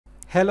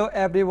Hello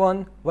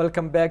everyone,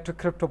 welcome back to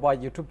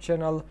CryptoBuy YouTube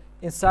channel.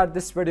 Inside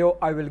this video,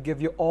 I will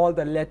give you all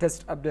the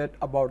latest update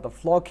about the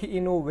Floki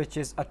Inu, which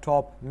is a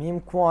top meme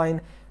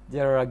coin.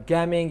 There are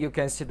gaming, you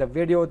can see the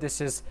video.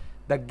 This is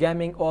the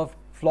gaming of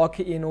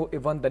Floki Inu,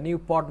 even the new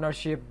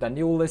partnership, the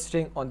new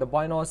listing on the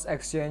Binance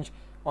exchange,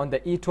 on the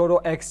Etoro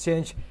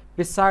exchange.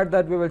 Beside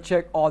that, we will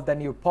check all the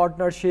new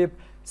partnership.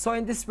 So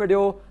in this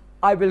video,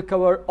 I will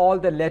cover all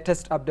the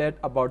latest update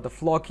about the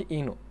Floki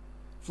Inu.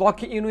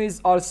 Floki Inu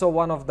is also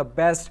one of the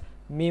best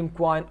meme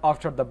coin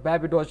after the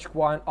baby Doge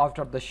coin,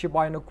 after the Shiba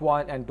Inu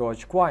coin and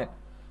Doge coin.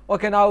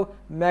 Okay, now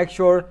make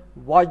sure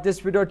watch this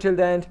video till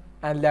the end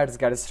and let's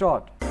get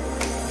started.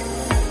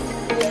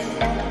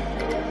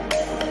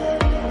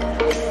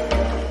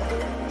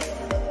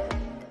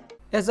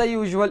 As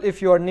usual,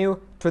 if you are new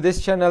to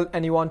this channel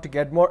and you want to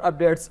get more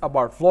updates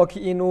about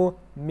Floki Inu,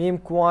 meme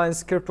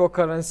coins,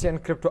 cryptocurrency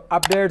and crypto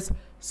updates,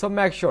 so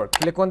make sure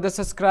click on the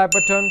subscribe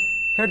button,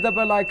 hit the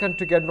bell icon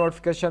to get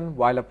notification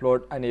while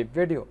upload a new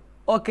video.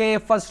 Okay,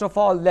 first of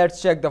all,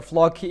 let's check the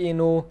Floki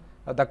Inu,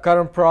 the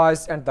current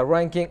price and the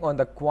ranking on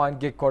the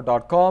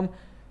coingecko.com.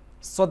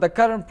 So the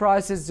current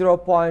price is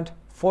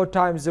 0.4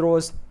 times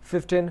zeros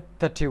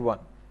 1531.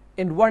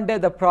 In one day,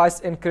 the price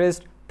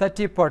increased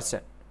 30%.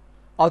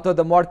 Although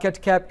the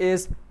market cap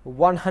is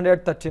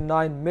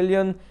 139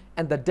 million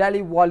and the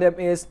daily volume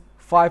is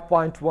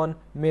 5.1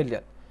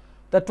 million.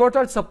 The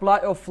total supply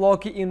of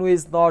Floki Inu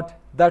is not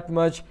that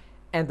much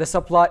and the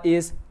supply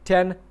is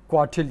 10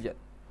 quadrillion.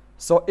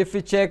 So if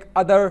we check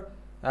other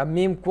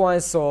meme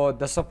coins, so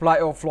the supply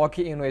of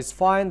Floki Inu is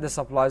fine, the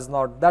supply is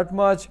not that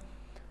much.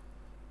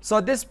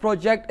 So this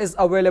project is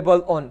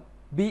available on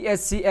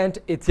BSC and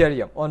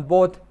Ethereum, on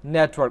both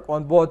network,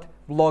 on both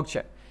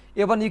blockchain.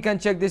 Even you can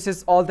check, this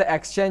is all the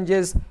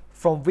exchanges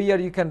from where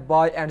you can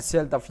buy and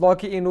sell the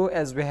Floki Inu,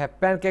 as we have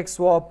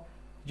PancakeSwap,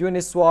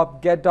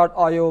 Uniswap,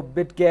 Get.io,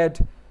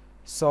 BitGet,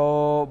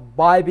 so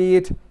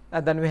Bybit,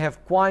 and then we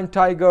have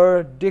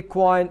CoinTiger,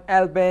 Dcoin,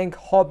 Lbank,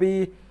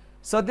 Hobby.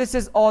 So this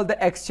is all the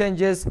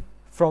exchanges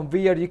from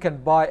where you can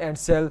buy and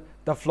sell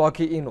the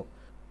Floki Inu.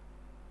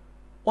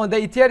 On the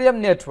Ethereum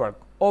network,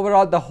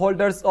 overall the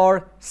holders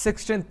are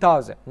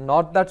 16,000.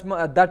 Not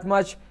that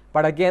much,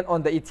 but again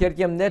on the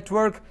Ethereum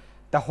network,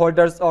 the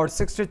holders are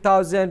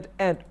 60,000,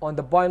 and on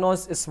the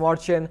Binance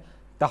Smart Chain,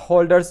 the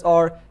holders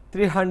are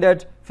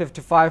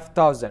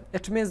 355,000.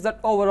 It means that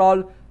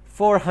overall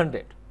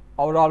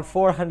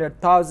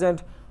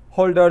 400,000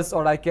 holders,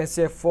 or I can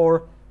say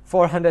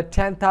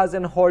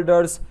 410,000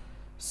 holders.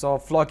 So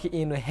Floki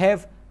Inu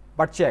have,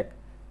 but check,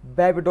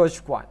 baby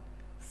Dogecoin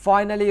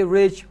finally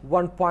reached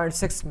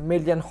 1.6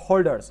 million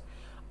holders.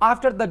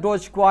 After the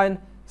Dogecoin,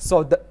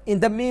 so in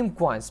the meme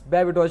coins,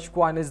 baby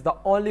Dogecoin is the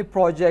only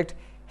project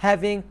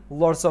having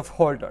lots of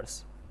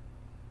holders.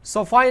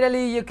 So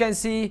finally you can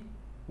see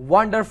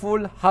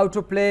wonderful how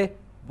to play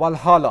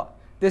Valhalla.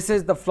 This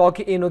is the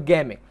Floki Inu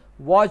gaming.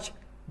 Watch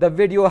the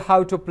video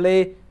how to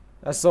play.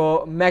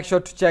 So make sure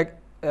to check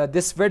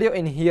this video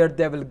in here.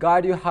 They will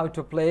guide you how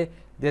to play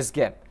this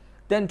game.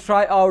 Then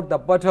try out the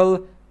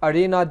battle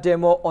arena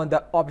demo on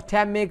the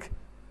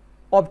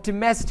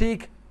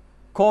optimistic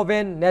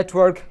Coven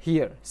network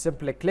here.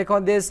 Simply click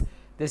on this.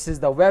 This is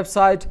the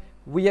website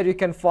where you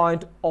can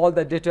find all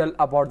the detail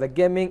about the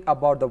gaming,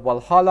 about the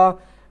Valhalla.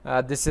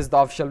 This is the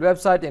official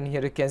website, and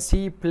here you can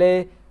see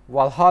play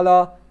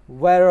Valhalla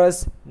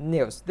virus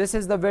news. This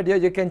is the video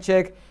you can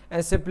check,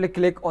 and simply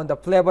click on the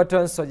play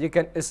button so you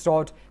can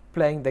start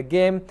playing the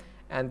game.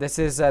 And this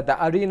is the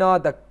arena,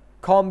 the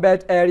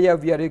combat area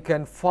where you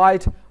can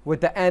fight with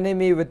the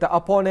enemy, with the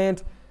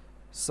opponent.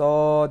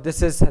 So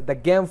this is the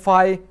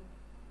GameFi,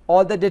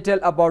 all the detail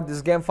about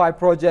this GameFi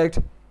project,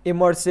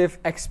 immersive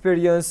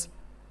experience.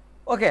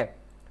 Okay,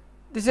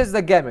 this is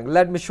the gaming.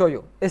 Let me show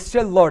you. It's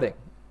still loading.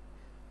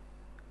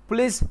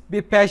 Please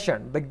be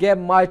patient, the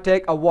game might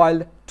take a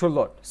while to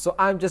load. So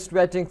I'm just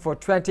waiting for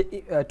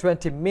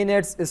 20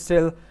 minutes.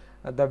 Still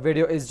the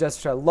video is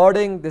just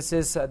loading. This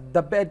is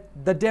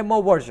the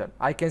demo version.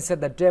 I can say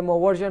the demo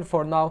version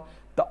for now.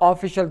 The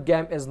official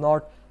game is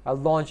not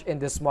launched in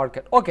this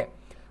market. Okay,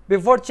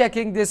 before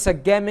checking this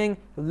gaming,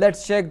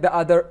 let's check the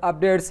other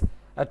updates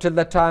till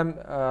the time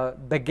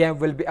the game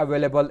will be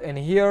available in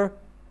here.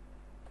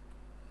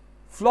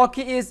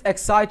 Floki is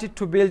excited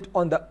to build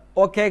on the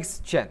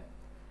OKX chain,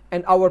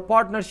 and our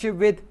partnership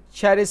with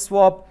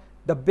CharrySwap,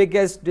 the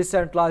biggest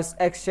decentralized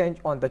exchange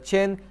on the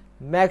chain,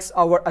 makes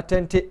our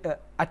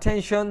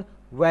attention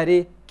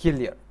very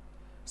clear.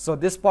 So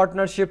this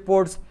partnership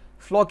puts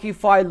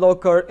FlokiFi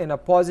locker in a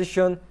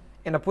position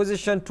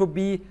to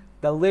be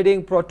the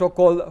leading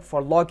protocol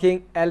for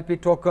locking LP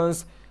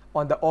tokens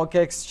on the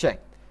OKX chain.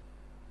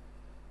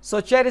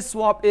 So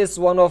CharrySwap is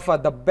one of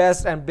the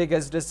best and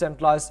biggest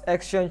decentralized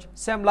exchange,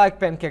 same like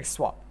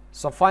PancakeSwap.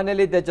 So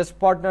finally they just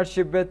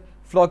partnership with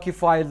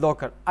FlokiFi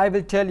locker. I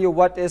will tell you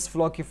what is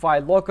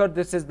FlokiFi locker.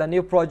 This is the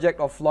new project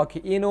of Floki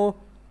Inu.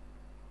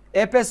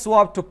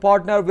 ApeSwap to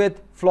partner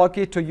with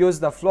Floki to use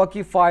the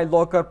FlokiFi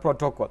locker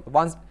protocol.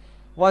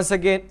 Once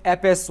again,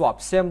 ApeSwap,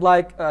 same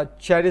like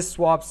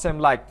CharrySwap, same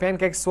like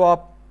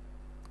PancakeSwap.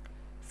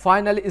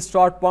 finally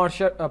start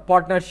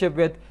partnership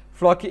with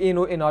Floki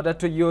Inu in order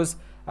to use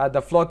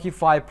the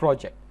FlokiFi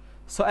project.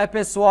 So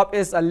FSwap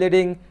is a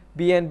leading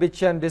BNB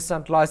chain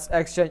decentralized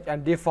exchange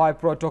and DeFi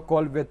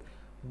protocol with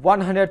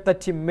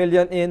 130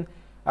 million in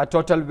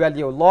total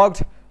value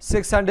logged,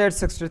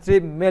 663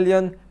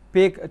 million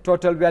peak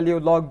total value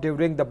logged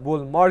during the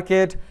bull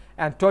market,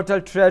 and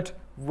total trade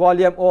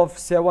volume of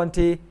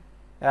 $70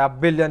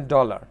 billion.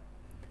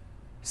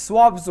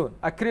 SwapZone,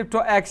 a crypto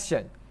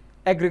exchange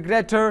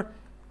aggregator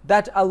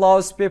that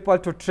allows people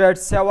to trade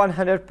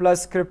 700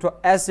 plus crypto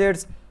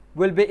assets,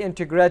 will be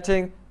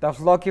integrating the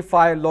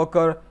FlokiFi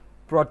Locker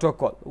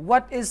protocol.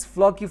 What is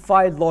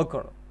FlokiFi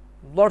Locker?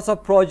 Lots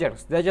of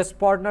projects. They just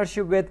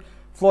partnership with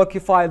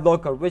FlokiFi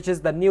Locker, which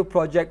is the new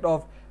project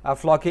of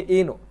Floki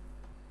Inu.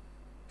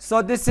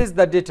 So this is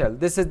the detail.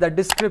 This is the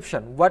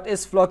description. What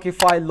is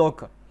FlokiFi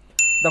Locker?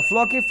 The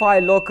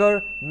FlokiFi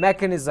Locker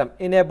mechanism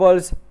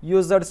enables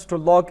users to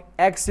lock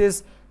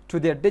access to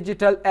their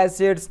digital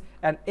assets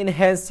and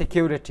enhance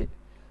security.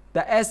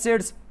 The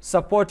assets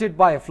supported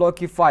by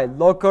FlokiFi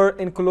Locker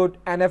include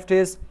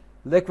NFTs,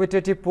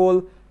 liquidity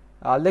pool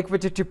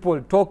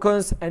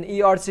tokens, and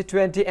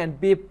ERC20 and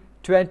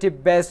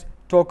BIP20 based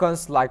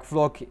tokens like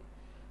Floki.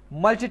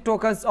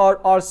 Multi-tokens are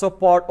also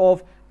part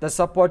of the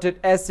supported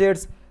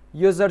assets.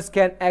 Users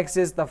can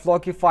access the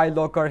FlokiFi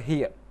Locker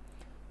here.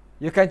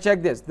 You can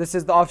check this. This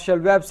is the official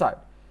website.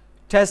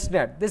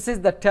 Testnet. This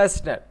is the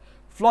testnet.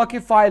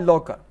 FlokiFi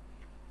Locker.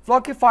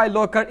 FlokiFi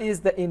Locker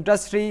is the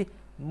industry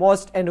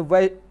most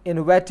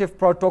innovative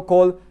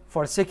protocol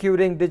for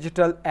securing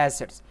digital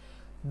assets.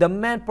 The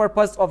main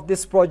purpose of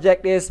this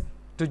project is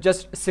to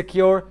just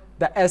secure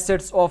the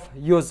assets of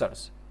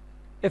users.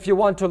 If you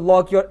want to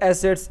lock your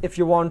assets, if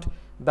you want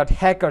that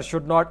hacker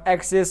should not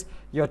access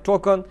your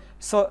token,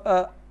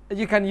 so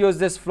you can use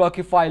this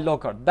FlokiFi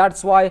Locker.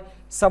 That's why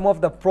some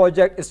of the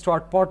projects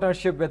start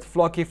partnership with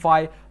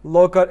FlokiFi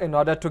Locker in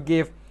order to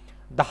give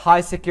the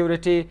high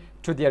security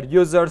to their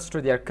users, to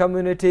their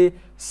community,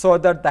 so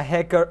that the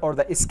hacker or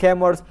the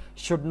scammers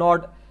should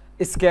not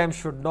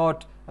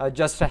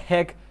just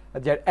hack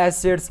their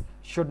assets,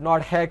 should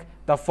not hack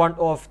the fund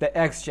of the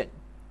exchange.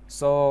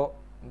 So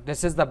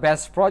this is the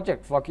best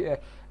project,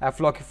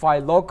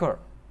 FlokiFi Locker.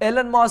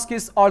 Elon Musk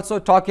is also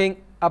talking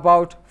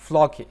about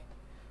Floki.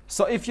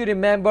 So if you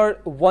remember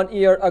 1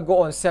 year ago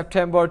on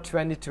September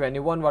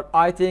 2021, what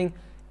I think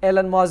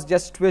Elon Musk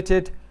just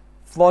tweeted,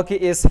 Floki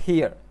is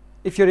here.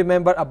 If you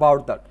remember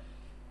about that.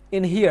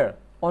 In here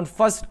on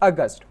 1st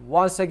August,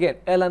 once again,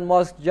 Elon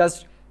Musk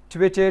just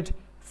tweeted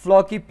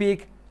Floki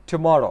peak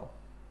tomorrow.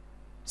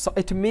 So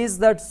it means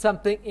that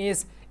something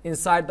is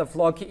inside the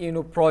Floki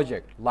Inu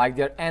project, like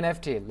their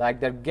NFT, like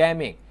their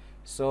gaming.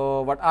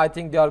 So what I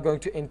think they are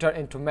going to enter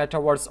into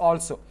metaverse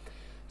also.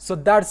 So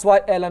that's why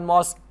Elon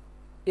Musk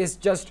is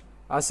just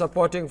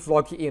supporting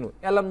Floki Inu.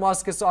 Elon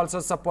Musk is also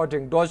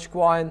supporting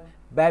Dogecoin,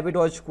 Baby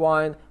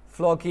Dogecoin,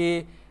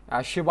 Floki,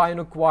 Shiba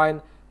Inu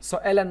coin. So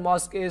Elon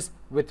Musk is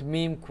with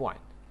meme coin.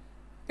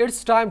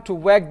 It's time to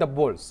wake the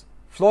bulls.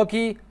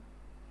 Floki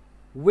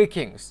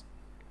Vikings.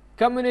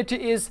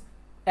 Community is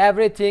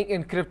everything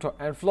in crypto,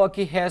 and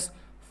Floki has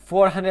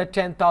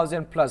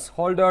 410,000 plus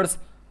holders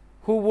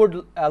who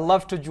would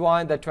love to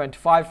join the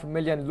 25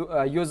 million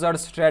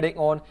users trading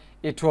on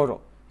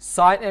Etoro.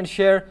 Sign and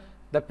share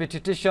the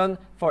petition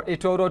for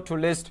Etoro to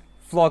list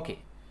Floki.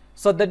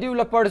 So the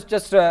developers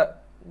just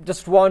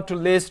want to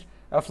list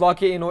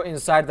Floki Inu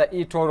inside the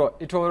Etoro.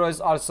 Etoro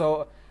is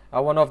also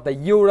one of the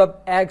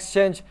Europe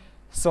exchange.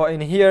 So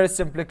in here,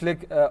 simply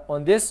click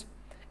on this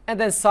and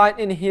then sign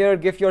in here,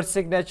 give your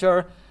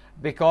signature,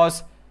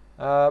 because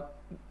the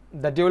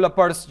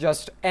developers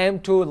just aim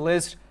to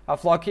list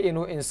Floki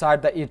Inu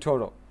inside the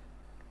Etoro.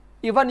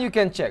 Even you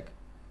can check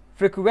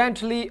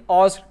frequently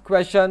asked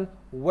question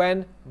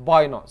when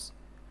Binance.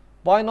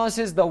 Binance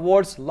is the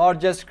world's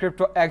largest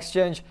crypto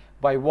exchange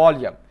by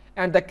volume,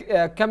 and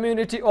the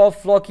community of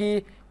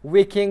Floki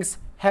Vikings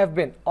have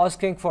been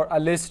asking for a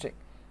listing.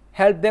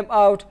 Help them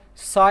out,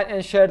 sign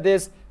and share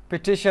this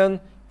petition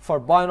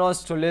for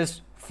Binance to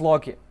list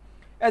Floki.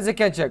 As you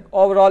can check,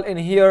 overall in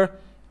here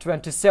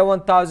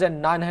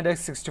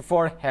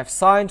 27,964 have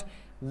signed.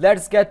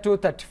 Let's get to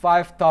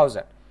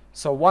 35,000.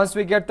 So once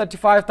we get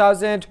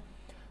 35,000,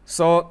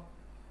 so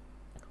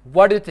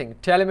what do you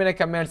think? Tell me in the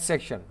comment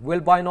section.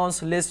 Will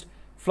Binance list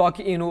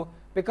Floki Inu?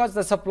 Because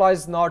the supply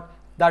is not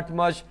that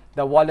much,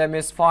 the volume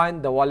is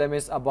fine. The volume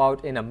is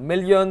about in a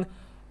million.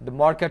 The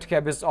market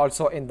cap is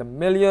also in the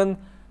million.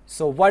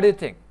 So what do you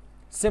think?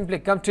 Simply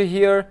come to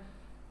here,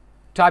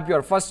 type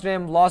your first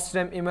name, last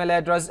name, email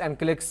address, and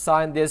click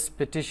sign this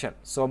petition.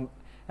 So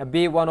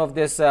be one of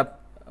this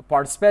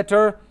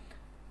participator.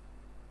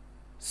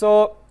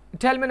 So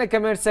tell me in the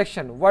comment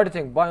section, what do you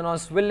think?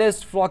 Binance will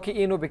list Floki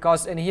Inu?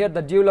 Because in here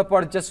the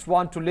developer just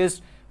want to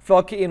list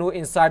Floki Inu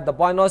inside the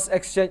Binance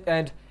exchange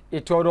and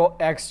Etoro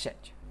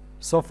exchange.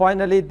 So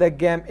finally the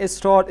game is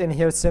started. In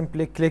here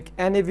simply click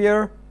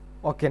anywhere.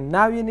 Okay,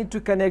 now you need to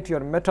connect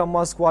your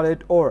MetaMask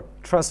wallet or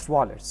Trust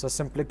wallet. So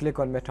simply click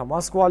on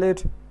MetaMask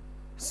wallet.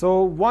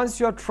 So once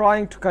you're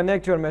trying to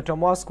connect your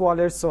MetaMask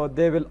wallet, so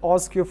they will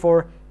ask you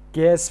for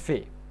gas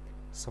fee.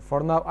 So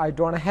for now I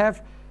don't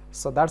have,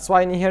 so that's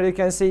why in here you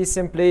can see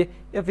simply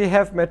if you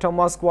have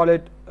MetaMask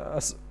wallet,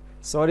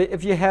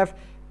 if you have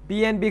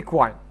BNB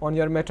coin on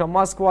your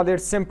MetaMask wallet,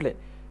 simply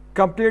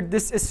complete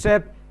this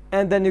step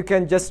and then you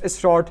can just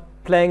start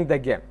playing the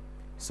game.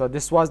 So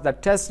this was the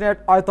testnet.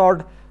 I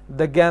thought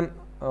the game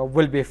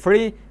will be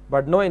free,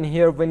 but no, in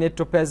here we need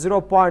to pay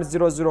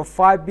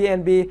 0.005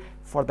 BNB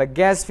for the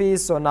gas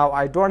fees. So now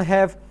I don't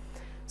have.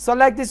 So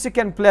like this you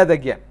can play the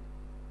game.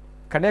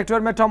 Connect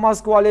your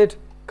MetaMask wallet,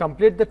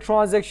 complete the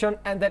transaction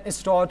and then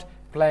start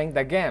playing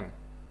the game.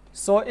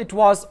 So it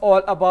was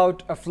all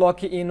about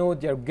Floki Inu,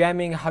 their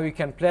gaming, how you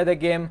can play the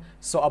game.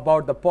 So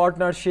about the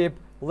partnership,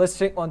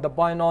 listing on the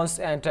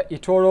Binance and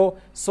Etoro.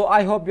 So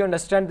I hope you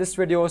understand this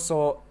video.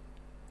 So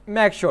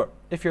make sure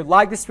if you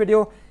like this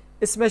video,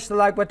 smash the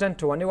like button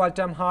to any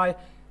all-time high.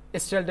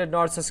 Still did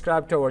not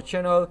subscribe to our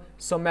channel,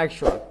 so make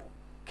sure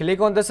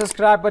click on the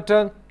subscribe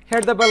button,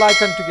 hit the bell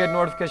icon to get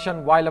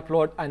notification while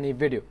upload a new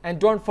video, and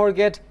don't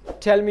forget,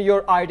 tell me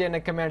your idea in the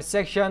comment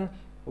section.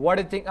 What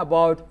do you think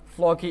about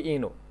Floki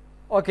Inu?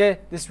 Okay,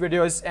 this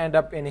video is end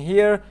up in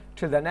here.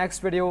 Till the next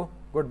video,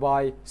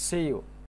 goodbye, see you.